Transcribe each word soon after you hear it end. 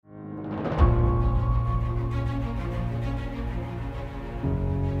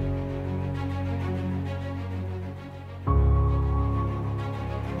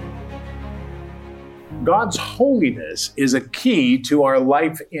God's holiness is a key to our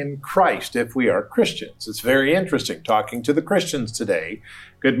life in Christ if we are Christians. It's very interesting talking to the Christians today.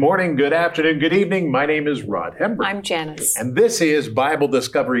 Good morning, good afternoon, good evening. My name is Rod Hember. I'm Janice. And this is Bible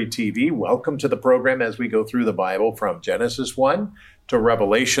Discovery TV. Welcome to the program as we go through the Bible from Genesis 1 to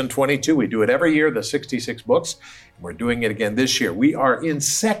Revelation 22. We do it every year, the 66 books. We're doing it again this year. We are in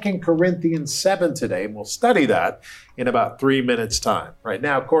 2 Corinthians 7 today, and we'll study that in about 3 minutes' time. Right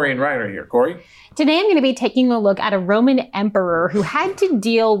now, Corey and Ryan are here. Corey? Today I'm going to be taking a look at a Roman emperor who had to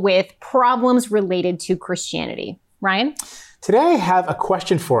deal with problems related to Christianity. Ryan? Today I have a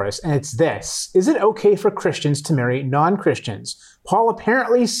question for us, and it's this. Is it okay for Christians to marry non-Christians? Paul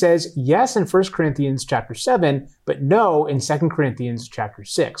apparently says yes in 1 Corinthians chapter 7, but no in 2 Corinthians chapter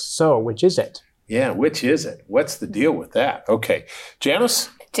 6. So, which is it? Yeah, which is it? What's the deal with that? Okay. Janice?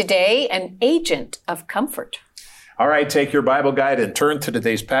 Today, an agent of comfort. All right, take your Bible guide and turn to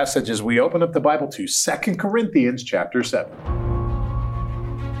today's passage as we open up the Bible to 2 Corinthians chapter 7.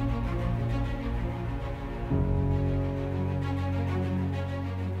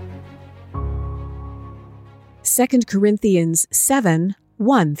 Second Corinthians 7,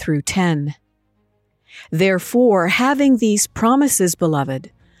 1 through 10. Therefore, having these promises,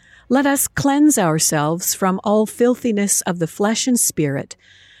 beloved, let us cleanse ourselves from all filthiness of the flesh and spirit,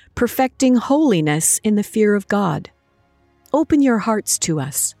 perfecting holiness in the fear of God. Open your hearts to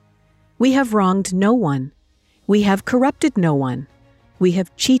us. We have wronged no one. We have corrupted no one. We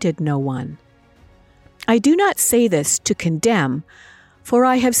have cheated no one. I do not say this to condemn, for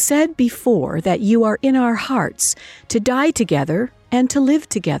I have said before that you are in our hearts to die together and to live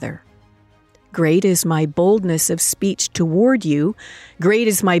together. Great is my boldness of speech toward you. Great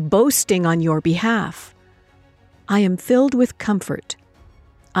is my boasting on your behalf. I am filled with comfort.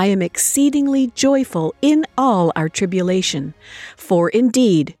 I am exceedingly joyful in all our tribulation. For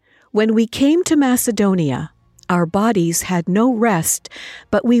indeed, when we came to Macedonia, our bodies had no rest,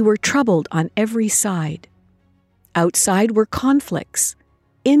 but we were troubled on every side. Outside were conflicts.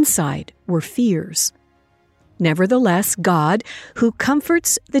 Inside were fears. Nevertheless, God, who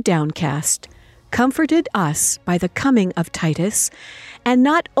comforts the downcast, comforted us by the coming of Titus, and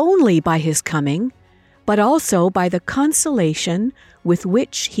not only by his coming, but also by the consolation with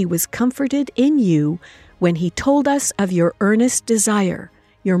which he was comforted in you when he told us of your earnest desire,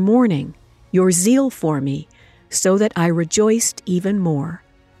 your mourning, your zeal for me, so that I rejoiced even more.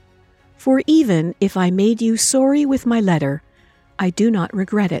 For even if I made you sorry with my letter, I do not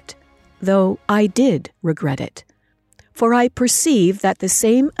regret it, though I did regret it. For I perceive that the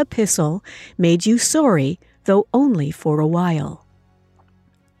same epistle made you sorry, though only for a while.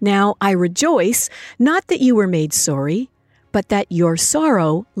 Now I rejoice, not that you were made sorry, but that your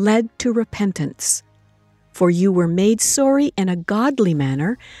sorrow led to repentance. For you were made sorry in a godly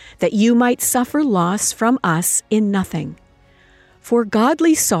manner, that you might suffer loss from us in nothing. For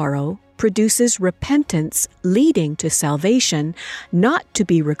godly sorrow produces repentance leading to salvation, not to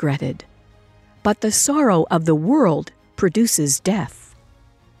be regretted. But the sorrow of the world produces death.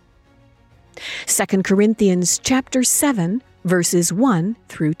 2 Corinthians chapter 7, verses 1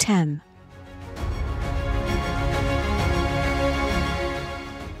 through 10.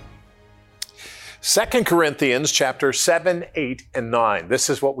 Second Corinthians chapter 7, 8, and 9. This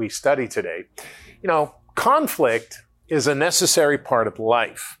is what we study today. You know, conflict is a necessary part of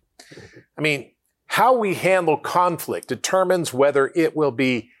life. I mean, how we handle conflict determines whether it will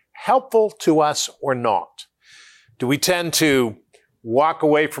be helpful to us or not. Do we tend to walk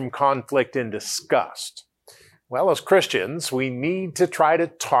away from conflict in disgust? Well, as Christians, we need to try to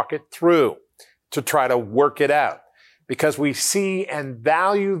talk it through, to try to work it out, because we see and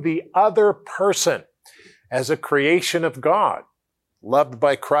value the other person as a creation of God, loved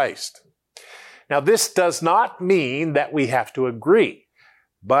by Christ. Now, this does not mean that we have to agree,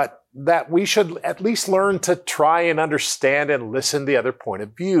 but that we should at least learn to try and understand and listen to the other point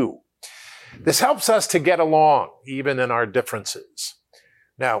of view. This helps us to get along, even in our differences.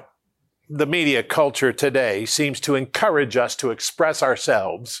 Now, the media culture today seems to encourage us to express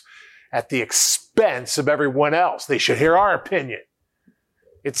ourselves at the expense of everyone else. They should hear our opinion.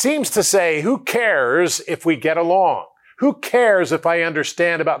 It seems to say, who cares if we get along? Who cares if I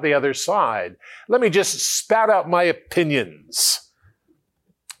understand about the other side? Let me just spout out my opinions.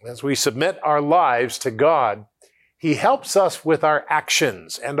 As we submit our lives to God, He helps us with our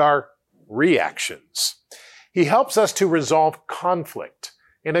actions and our reactions. He helps us to resolve conflict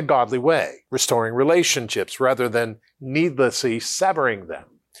in a godly way, restoring relationships rather than needlessly severing them.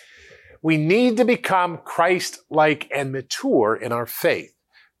 We need to become Christ-like and mature in our faith,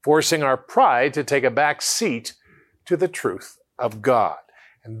 forcing our pride to take a back seat to the truth of God.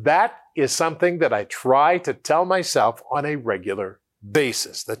 And that is something that I try to tell myself on a regular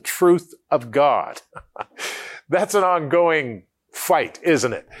basis, the truth of God. That's an ongoing fight,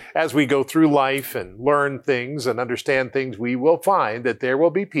 isn't it? As we go through life and learn things and understand things, we will find that there will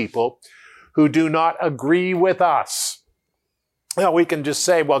be people who do not agree with us. Well, we can just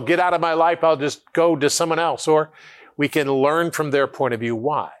say, well, get out of my life, I'll just go to someone else. Or we can learn from their point of view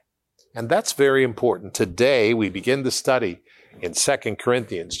why. And that's very important. Today, we begin to study in 2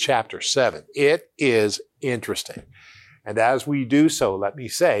 Corinthians chapter 7. It is interesting. And as we do so, let me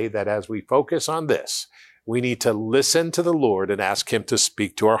say that as we focus on this, we need to listen to the Lord and ask Him to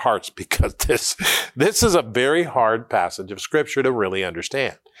speak to our hearts, because this is a very hard passage of Scripture to really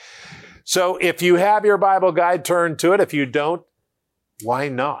understand. So if you have your Bible guide, turn to it. If you don't, why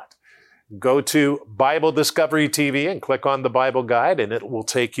not? Go to Bible Discovery TV and click on the Bible Guide, and it will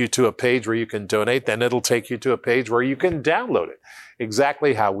take you to a page where you can donate. Then it'll take you to a page where you can download it,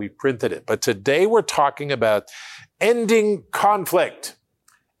 exactly how we printed it. But today we're talking about ending conflict.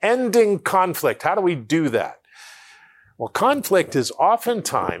 Ending conflict. How do we do that? Well, conflict is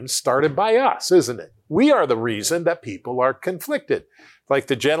oftentimes started by us, isn't it? We are the reason that people are conflicted. Like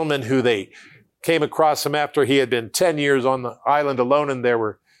the gentleman who they came across him after he had been 10 years on the island alone, and there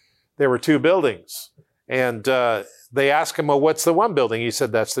were two buildings. And they asked him, well, what's the one building? He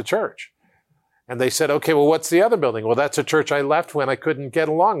said, that's the church. And they said, okay, well, what's the other building? Well, that's a church I left when I couldn't get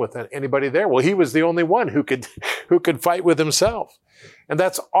along with anybody there. Well, he was the only one who could fight with himself. And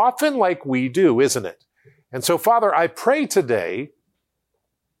that's often like we do, isn't it? And so, Father, I pray today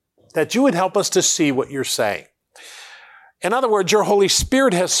that you would help us to see what you're saying. In other words, your Holy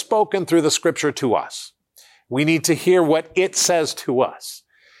Spirit has spoken through the Scripture to us. We need to hear what it says to us.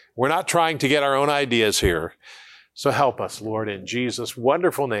 We're not trying to get our own ideas here. So help us, Lord, in Jesus'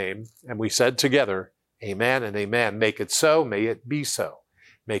 wonderful name. And we said together, amen and amen. Make it so, may it be so.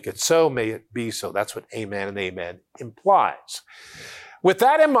 Make it so, may it be so. That's what amen and amen implies. With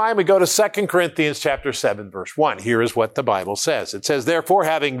that in mind, we go to 2 Corinthians chapter 7, verse 1. Here is what the Bible says. It says, therefore,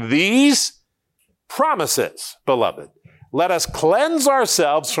 having these promises, beloved, let us cleanse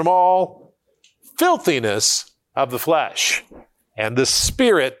ourselves from all filthiness of the flesh, and the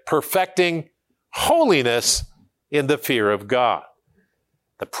Spirit perfecting holiness in the fear of God.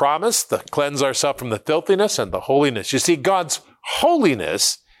 The promise, to cleanse ourselves from the filthiness and the holiness. You see, God's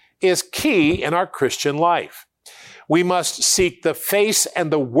holiness is key in our Christian life. We must seek the face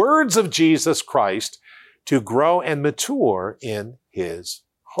and the words of Jesus Christ to grow and mature in His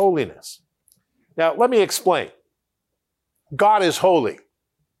holiness. Now, let me explain. God is holy.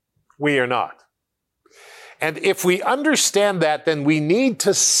 We are not. And if we understand that, then we need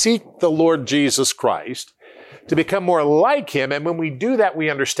to seek the Lord Jesus Christ to become more like Him. And when we do that, we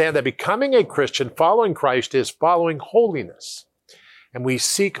understand that becoming a Christian, following Christ, is following holiness. And we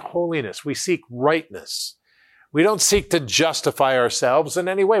seek holiness. We seek rightness. We don't seek to justify ourselves in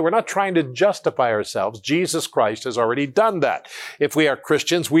any way. We're not trying to justify ourselves. Jesus Christ has already done that. If we are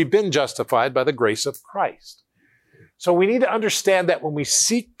Christians, we've been justified by the grace of Christ. So we need to understand that when we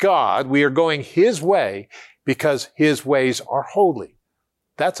seek God, we are going His way because His ways are holy.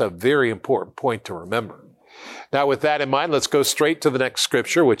 That's a very important point to remember. Now, with that in mind, let's go straight to the next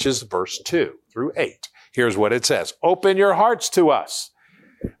scripture, which is verse 2 through 8. Here's what it says. Open your hearts to us.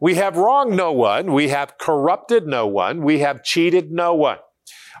 We have wronged no one. We have corrupted no one. We have cheated no one.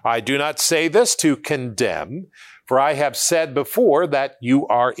 I do not say this to condemn, for I have said before that you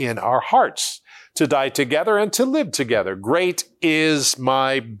are in our hearts, to die together and to live together. Great is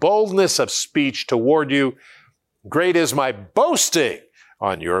my boldness of speech toward you. Great is my boasting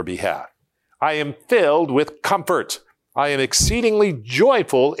on your behalf. I am filled with comfort. I am exceedingly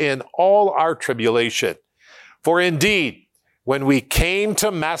joyful in all our tribulation. For indeed, when we came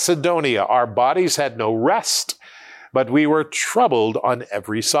to Macedonia, our bodies had no rest, but we were troubled on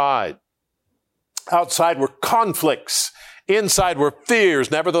every side. Outside were conflicts. Inside were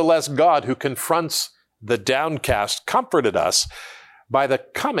fears. Nevertheless, God, who confronts the downcast, comforted us by the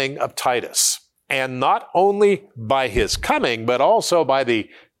coming of Titus. And not only by his coming, but also by the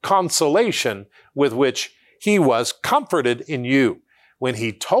consolation with which he was comforted in you, when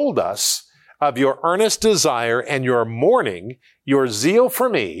he told us of your earnest desire and your mourning, your zeal for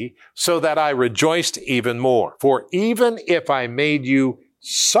me, so that I rejoiced even more. For even if I made you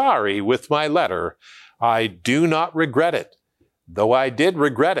sorry with my letter, I do not regret it, though I did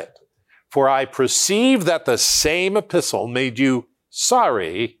regret it. For I perceive that the same epistle made you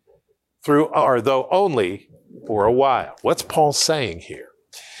sorry though only for a while. What's Paul saying here?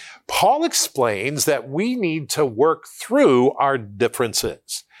 Paul explains that we need to work through our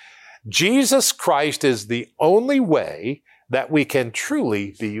differences. Jesus Christ is the only way that we can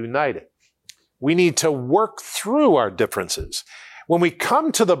truly be united. We need to work through our differences. When we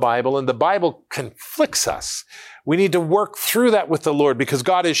come to the Bible and the Bible conflicts us, we need to work through that with the Lord because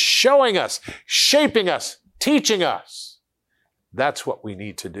God is showing us, shaping us, teaching us. That's what we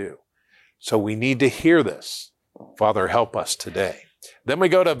need to do. So we need to hear this. Father, help us today. Then we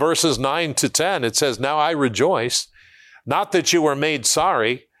go to verses 9 to 10. It says, "Now I rejoice, not that you were made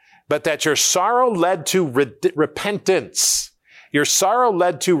sorry, but that your sorrow led to repentance. Your sorrow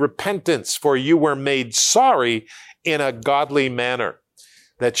led to repentance, for you were made sorry in a godly manner,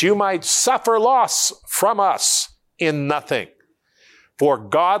 that you might suffer loss from us in nothing. For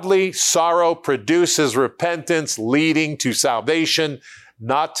godly sorrow produces repentance, leading to salvation,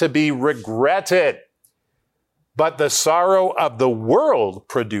 not to be regretted. But the sorrow of the world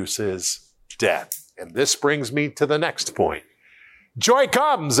produces death." And this brings me to the next point. Joy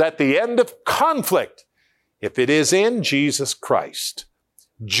comes at the end of conflict if it is in Jesus Christ.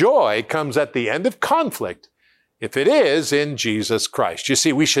 Joy comes at the end of conflict if it is in Jesus Christ. You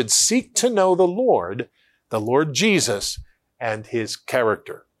see, we should seek to know the Lord Jesus, and his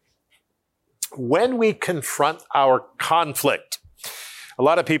character. When we confront our conflict, a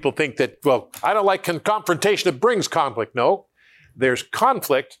lot of people think that, well, I don't like confrontation, it brings conflict. No, there's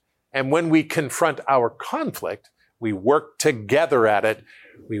conflict, and when we confront our conflict, we work together at it.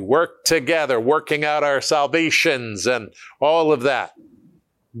 We work together, working out our salvations and all of that.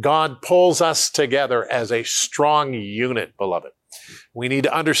 God pulls us together as a strong unit, beloved. We need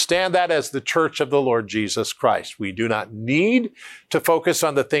to understand that as the church of the Lord Jesus Christ. We do not need to focus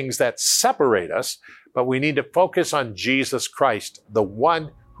on the things that separate us, but we need to focus on Jesus Christ, the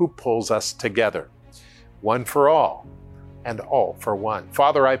one who pulls us together. One for all and all for one.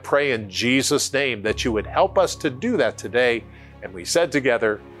 Father, I pray in Jesus' name that you would help us to do that today. And we said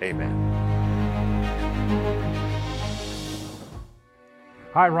together, amen.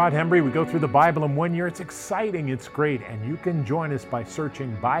 Hi, Rod Hembry. We go through the Bible in 1 year. It's exciting. It's great. And you can join us by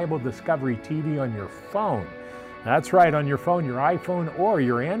searching Bible Discovery TV on your phone. That's right, on your phone, your iPhone or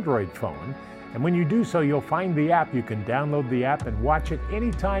your Android phone. And when you do so, you'll find the app. You can download the app and watch it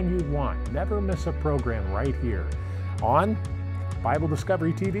anytime you want. Never miss a program right here on Bible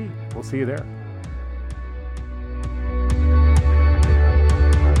Discovery TV. We'll see you there.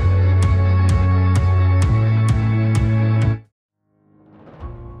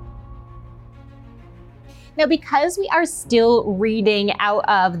 Now, because we are still reading out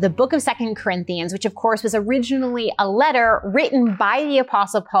of the book of 2 Corinthians, which of course was originally a letter written by the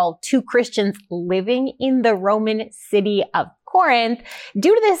Apostle Paul to Christians living in the Roman city of Corinth,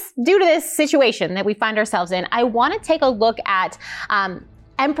 due to this situation that we find ourselves in, I want to take a look at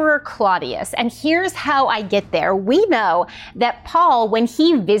Emperor Claudius. And here's how I get there. We know that Paul, when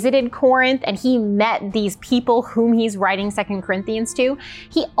he visited Corinth and he met these people whom he's writing 2 Corinthians to,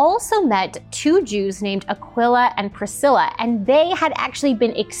 he also met two Jews named Aquila and Priscilla. And they had actually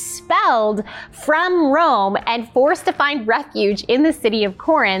been expelled from Rome and forced to find refuge in the city of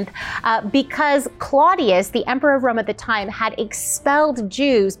Corinth because Claudius, the emperor of Rome at the time, had expelled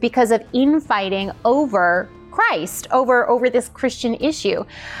Jews because of infighting over Christ, over this Christian issue.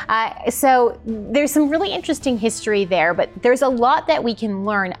 So there's some really interesting history there, but there's a lot that we can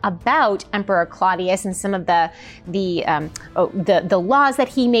learn about Emperor Claudius and some of the laws that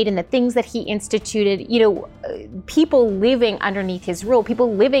he made and the things that he instituted. You know, people living underneath his rule,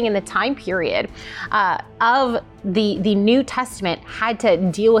 people living in the time period of the New Testament had to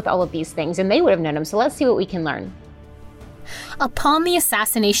deal with all of these things, and they would have known him. So let's see what we can learn. Upon the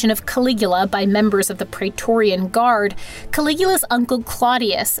assassination of Caligula by members of the Praetorian Guard, Caligula's uncle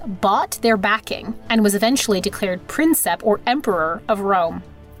Claudius bought their backing and was eventually declared princeps or emperor of Rome.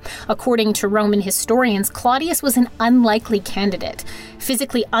 According to Roman historians, Claudius was an unlikely candidate.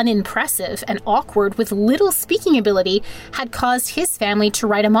 Physically unimpressive and awkward with little speaking ability had caused his family to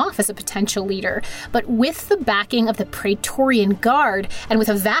write him off as a potential leader. But with the backing of the Praetorian Guard and with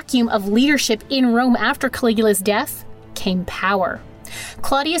a vacuum of leadership in Rome after Caligula's death, came power.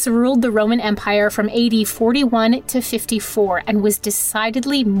 Claudius ruled the Roman Empire from AD 41 to 54 and was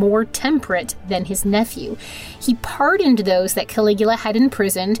decidedly more temperate than his nephew. He pardoned those that Caligula had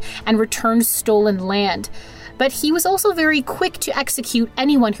imprisoned and returned stolen land. But he was also very quick to execute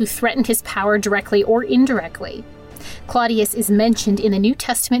anyone who threatened his power directly or indirectly. Claudius is mentioned in the New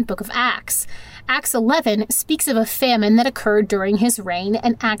Testament book of Acts. Acts 11 speaks of a famine that occurred during his reign,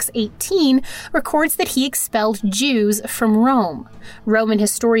 and Acts 18 records that he expelled Jews from Rome. Roman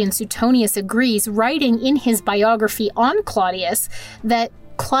historian Suetonius agrees, writing in his biography on Claudius, that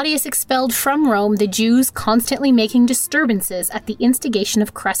Claudius expelled from Rome the Jews constantly making disturbances at the instigation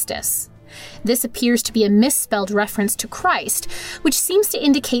of Chrestus. This appears to be a misspelled reference to Christ, which seems to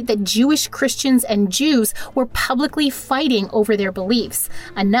indicate that Jewish Christians and Jews were publicly fighting over their beliefs,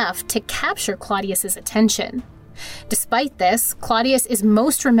 enough to capture Claudius's attention. Despite this, Claudius is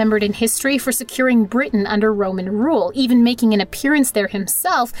most remembered in history for securing Britain under Roman rule, even making an appearance there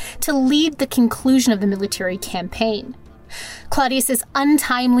himself to lead the conclusion of the military campaign. Claudius's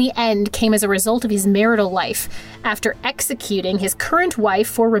untimely end came as a result of his marital life. After executing his current wife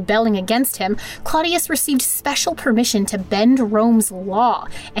for rebelling against him, Claudius received special permission to bend Rome's law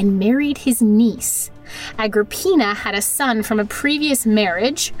and married his niece. Agrippina had a son from a previous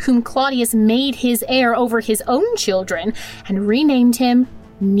marriage, whom Claudius made his heir over his own children and renamed him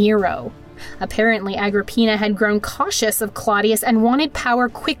Nero. Apparently, Agrippina had grown cautious of Claudius and wanted power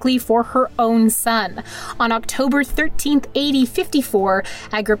quickly for her own son. On October 13th, AD 54,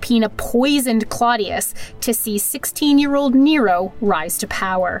 Agrippina poisoned Claudius to see 16-year-old Nero rise to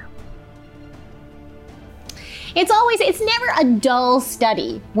power. It's never a dull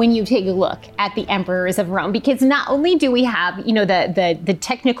study when you take a look at the emperors of Rome, because not only do we have, the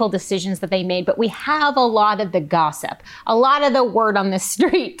technical decisions that they made, but we have a lot of the gossip, a lot of the word on the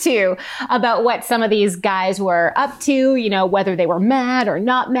street too, about what some of these guys were up to, whether they were mad or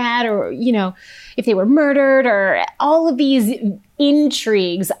not mad, or, if they were murdered, or all of these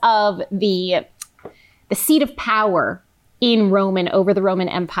intrigues of the seat of power in Rome and over the Roman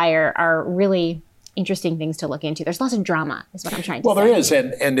Empire are really interesting things to look into. There's lots of drama, is what I'm trying to say. Well, there is,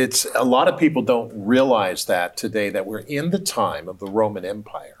 and it's a lot of people don't realize that today, that we're in the time of the Roman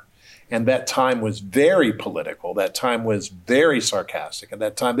Empire, and that time was very political. That time was very sarcastic. At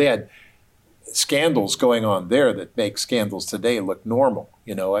that time, they had scandals going on there that make scandals today look normal.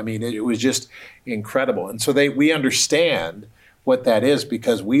 It was just incredible, and so we understand what that is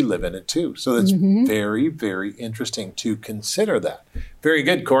because we live in it too. So it's very, very interesting to consider that. Very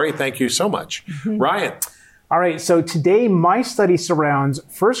good, Corey. Thank you so much. Ryan. All right, so today my study surrounds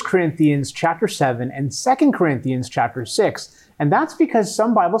 1 Corinthians chapter 7 and 2 Corinthians chapter 6. And that's because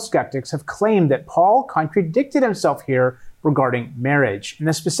some Bible skeptics have claimed that Paul contradicted himself here regarding marriage. And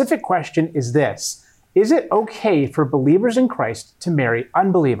the specific question is this: is it okay for believers in Christ to marry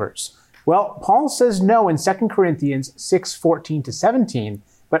unbelievers? Well, Paul says no in 2 Corinthians 6:14-17,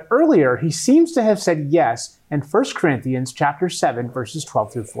 but earlier he seems to have said yes in 1 Corinthians chapter 7, verses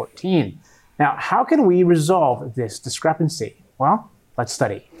 12-14. Now, how can we resolve this discrepancy? Well, let's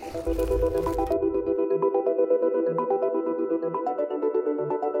study.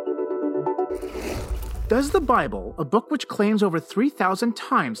 Does the Bible, a book which claims over 3,000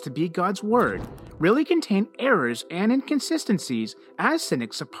 times to be God's Word, really contain errors and inconsistencies as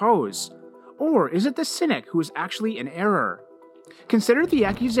cynics suppose? Or is it the cynic who is actually in error? Consider the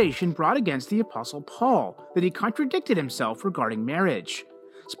accusation brought against the Apostle Paul that he contradicted himself regarding marriage.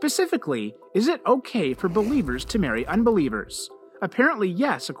 Specifically, is it okay for believers to marry unbelievers? Apparently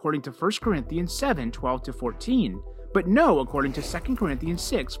yes, according to 1 Corinthians 7, 12-14, but no according to 2 Corinthians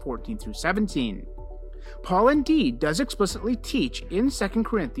 6, 14-17. Paul indeed does explicitly teach in 2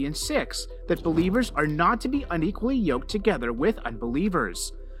 Corinthians 6 that believers are not to be unequally yoked together with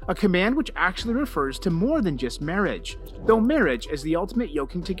unbelievers, a command which actually refers to more than just marriage, though marriage as the ultimate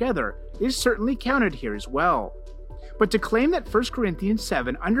yoking together is certainly counted here as well. But to claim that 1 Corinthians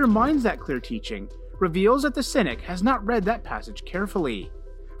 7 undermines that clear teaching reveals that the cynic has not read that passage carefully.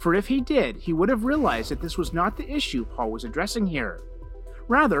 For if he did, he would have realized that this was not the issue Paul was addressing here.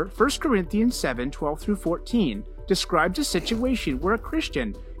 Rather, 1 Corinthians 7, 12-14 describes a situation where a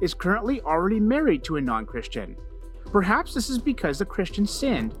Christian is currently already married to a non-Christian. Perhaps this is because the Christian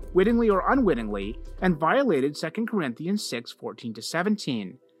sinned, wittingly or unwittingly, and violated 2 Corinthians 6,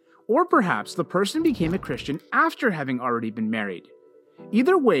 14-17. Or perhaps the person became a Christian after having already been married.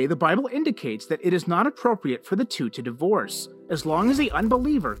 Either way, the Bible indicates that it is not appropriate for the two to divorce, as long as the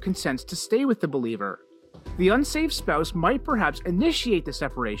unbeliever consents to stay with the believer. The unsaved spouse might perhaps initiate the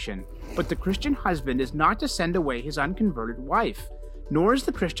separation, but the Christian husband is not to send away his unconverted wife, nor is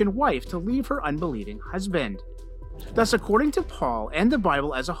the Christian wife to leave her unbelieving husband. Thus, according to Paul and the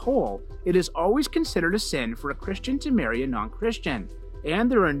Bible as a whole, it is always considered a sin for a Christian to marry a non-Christian,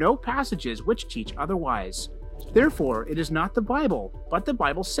 and there are no passages which teach otherwise. Therefore, it is not the Bible, but the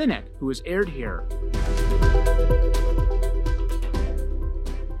Bible cynic who has erred here.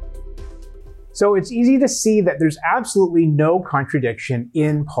 So it's easy to see that there's absolutely no contradiction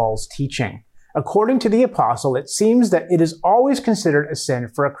in Paul's teaching. According to the apostle, it seems that it is always considered a sin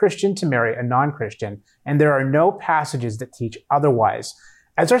for a Christian to marry a non-Christian, and there are no passages that teach otherwise.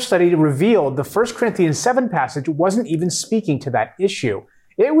 As our study revealed, the 1 Corinthians 7 passage wasn't even speaking to that issue.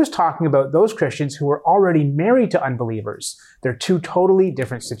 It was talking about those Christians who were already married to unbelievers. They're two totally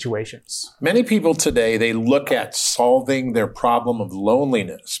different situations. Many people today, they look at solving their problem of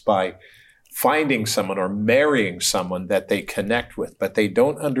loneliness by finding someone or marrying someone that they connect with, but they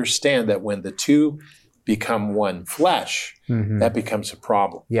don't understand that when the two become one flesh, that becomes a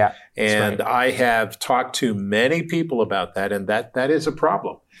problem. Yeah. And right. I have talked to many people about that, and that is a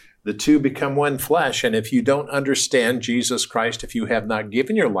problem. The two become one flesh, and if you don't understand Jesus Christ, if you have not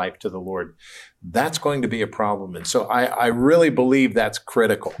given your life to the Lord, that's going to be a problem. And so I really believe that's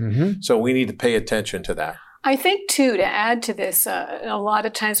critical. So we need to pay attention to that. I think, too, to add to this, a lot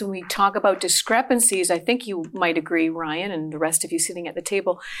of times when we talk about discrepancies, I think you might agree, Ryan, and the rest of you sitting at the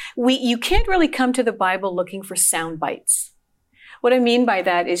table, you can't really come to the Bible looking for sound bites. What I mean by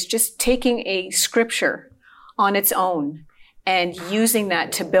that is just taking a scripture on its own and using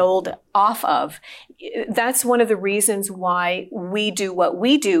that to build off of. That's one of the reasons why we do what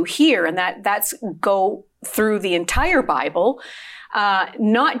we do here, and that's go through the entire Bible,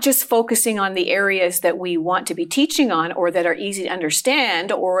 not just focusing on the areas that we want to be teaching on or that are easy to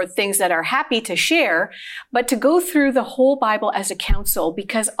understand or things that are happy to share, but to go through the whole Bible as a counsel,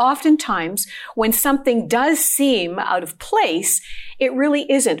 because oftentimes when something does seem out of place, it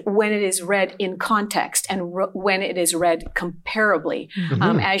really isn't when it is read in context and when it is read comparably,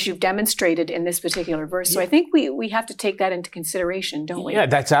 as you've demonstrated in this particular verse. So I think we have to take that into consideration, don't we? Yeah,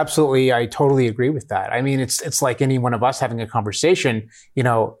 that's absolutely, I totally agree with that. I mean, it's like any one of us having a conversation. You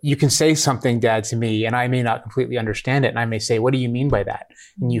know, you can say something, Dad, to me, and I may not completely understand it. And I may say, what do you mean by that?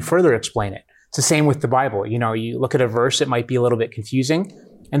 And you further explain it. It's the same with the Bible. You know, you look at a verse, it might be a little bit confusing,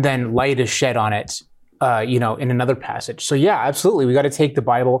 and then light is shed on it, in another passage. So yeah, absolutely. We got to take the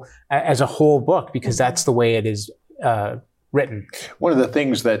Bible as a whole book because that's the way it is written. One of the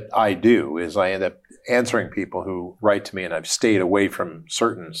things that I do is I end up answering people who write to me, and I've stayed away from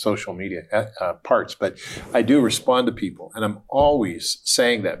certain social media parts, but I do respond to people, and I'm always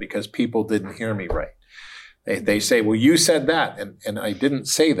saying that because people didn't hear me right. They say, well, you said that, and I didn't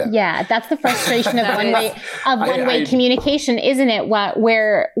say that. Yeah, that's the frustration of one-way communication, isn't it?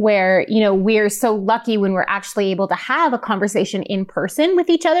 Where we're so lucky when we're actually able to have a conversation in person with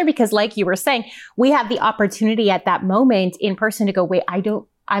each other, because like you were saying, we have the opportunity at that moment in person to go, wait,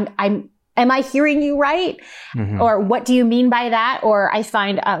 am I hearing you right? Or what do you mean by that? Or I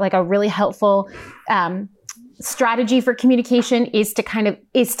find like a really helpful strategy for communication is to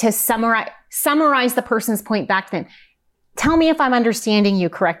summarize the person's point back to them. Tell me if I'm understanding you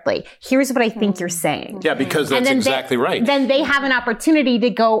correctly. Here's what I think you're saying. Yeah, because that's exactly right. Then they have an opportunity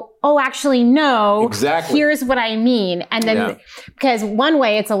to go, oh, actually, no. Exactly. Here's what I mean. And then, because one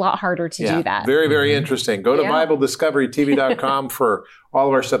way, it's a lot harder to do that. Very, very interesting. Go to BibleDiscoveryTV.com for all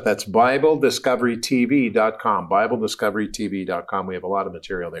of our stuff. That's BibleDiscoveryTV.com. BibleDiscoveryTV.com. We have a lot of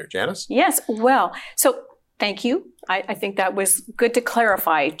material there. Janice? Yes. Well, so thank you. I think that was good to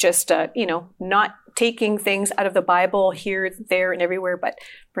clarify, just, not taking things out of the Bible here, there, and everywhere, but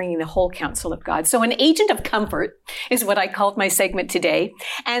bringing the whole counsel of God. So an agent of comfort is what I called my segment today.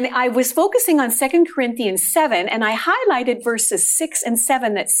 And I was focusing on 2 Corinthians 7, and I highlighted verses 6 and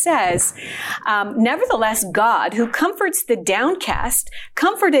 7 that says, nevertheless, God, who comforts the downcast,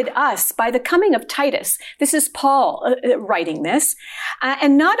 comforted us by the coming of Titus. This is Paul writing this.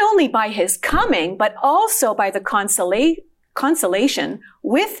 And not only by his coming, but also by the consolation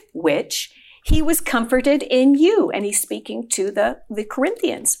with which he was comforted in you. And he's speaking to the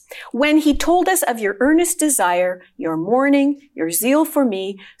Corinthians. When he told us of your earnest desire, your mourning, your zeal for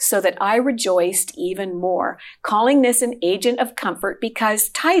me, so that I rejoiced even more. Calling this an agent of comfort because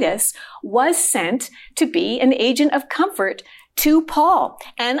Titus was sent to be an agent of comfort to Paul.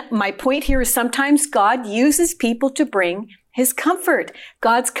 And my point here is sometimes God uses people to bring his comfort.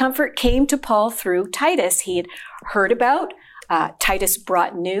 God's comfort came to Paul through Titus. He had heard about Titus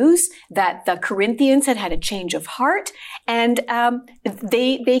brought news that the Corinthians had a change of heart, and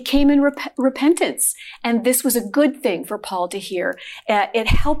they came in repentance. And this was a good thing for Paul to hear. It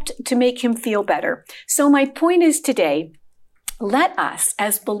helped to make him feel better. So my point is today, let us,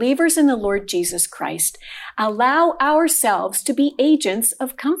 as believers in the Lord Jesus Christ, allow ourselves to be agents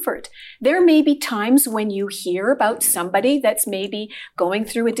of comfort. There may be times when you hear about somebody that's maybe going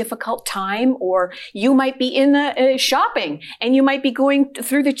through a difficult time, or you might be in the shopping and you might be going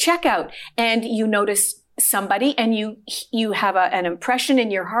through the checkout and you notice somebody and you have an impression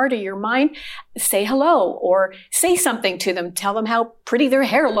in your heart or your mind. Say hello or say something to them. Tell them how pretty their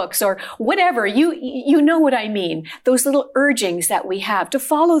hair looks or whatever. You know what I mean. Those little urgings that we have to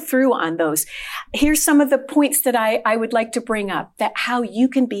follow through on those. Here's some of the points that I would like to bring up, that how you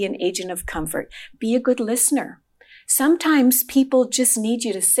can be an agent of comfort. Be a good listener. Sometimes people just need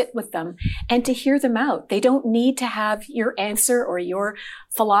you to sit with them and to hear them out. They don't need to have your answer or your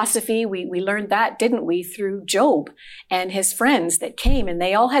philosophy. We learned that, didn't we, through Job and his friends that came, and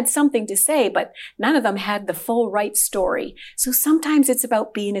they all had something to say, but none of them had the full right story. So sometimes it's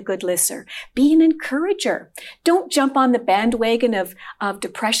about being a good listener, be an encourager. Don't jump on the bandwagon of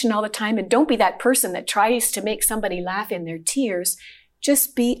depression all the time, and don't be that person that tries to make somebody laugh in their tears.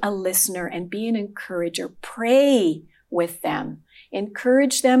 Just be a listener and be an encourager. Pray with them.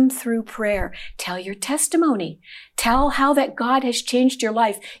 Encourage them through prayer. Tell your testimony. Tell how that God has changed your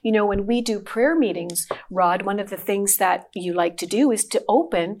life. You know, when we do prayer meetings, Rod, one of the things that you like to do is to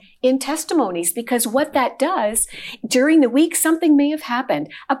open in testimonies, because what that does, during the week, something may have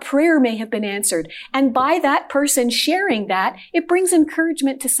happened. A prayer may have been answered. And by that person sharing that, it brings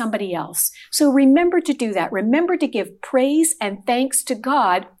encouragement to somebody else. So remember to do that. Remember to give praise and thanks to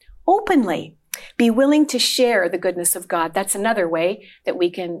God openly. Be willing to share the goodness of God. That's another way that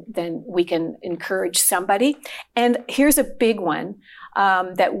we can encourage somebody. And here's a big one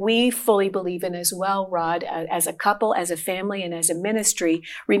that we fully believe in as well, Rod, as a couple, as a family, and as a ministry.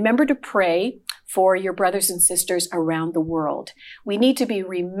 Remember to pray for your brothers and sisters around the world. We need to be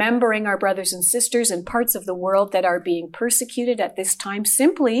remembering our brothers and sisters in parts of the world that are being persecuted at this time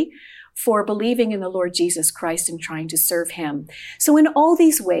simply for believing in the Lord Jesus Christ and trying to serve him. So in all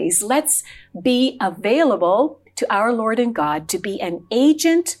these ways, let's be available to our Lord and God to be an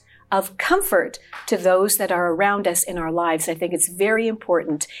agent of comfort to those that are around us in our lives. I think it's very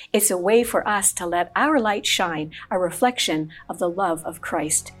important. It's a way for us to let our light shine, a reflection of the love of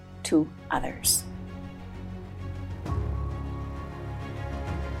Christ to others.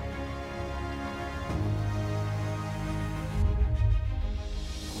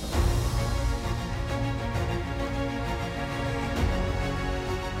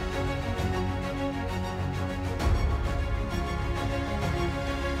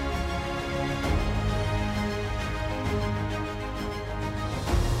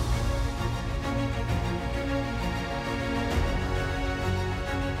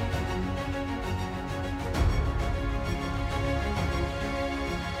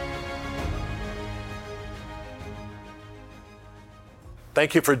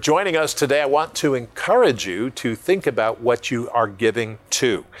 Thank you for joining us today. I want to encourage you to think about what you are giving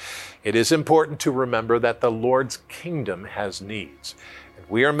to. It is important to remember that the Lord's kingdom has needs. And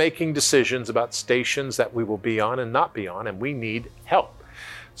we are making decisions about stations that we will be on and not be on, and we need help.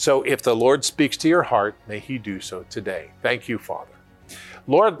 So if the Lord speaks to your heart, may he do so today. Thank you, Father.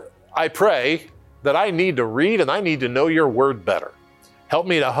 Lord, I pray that I need to read and I need to know your word better. Help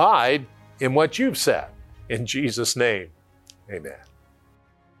me to hide in what you've said. In Jesus' name, amen.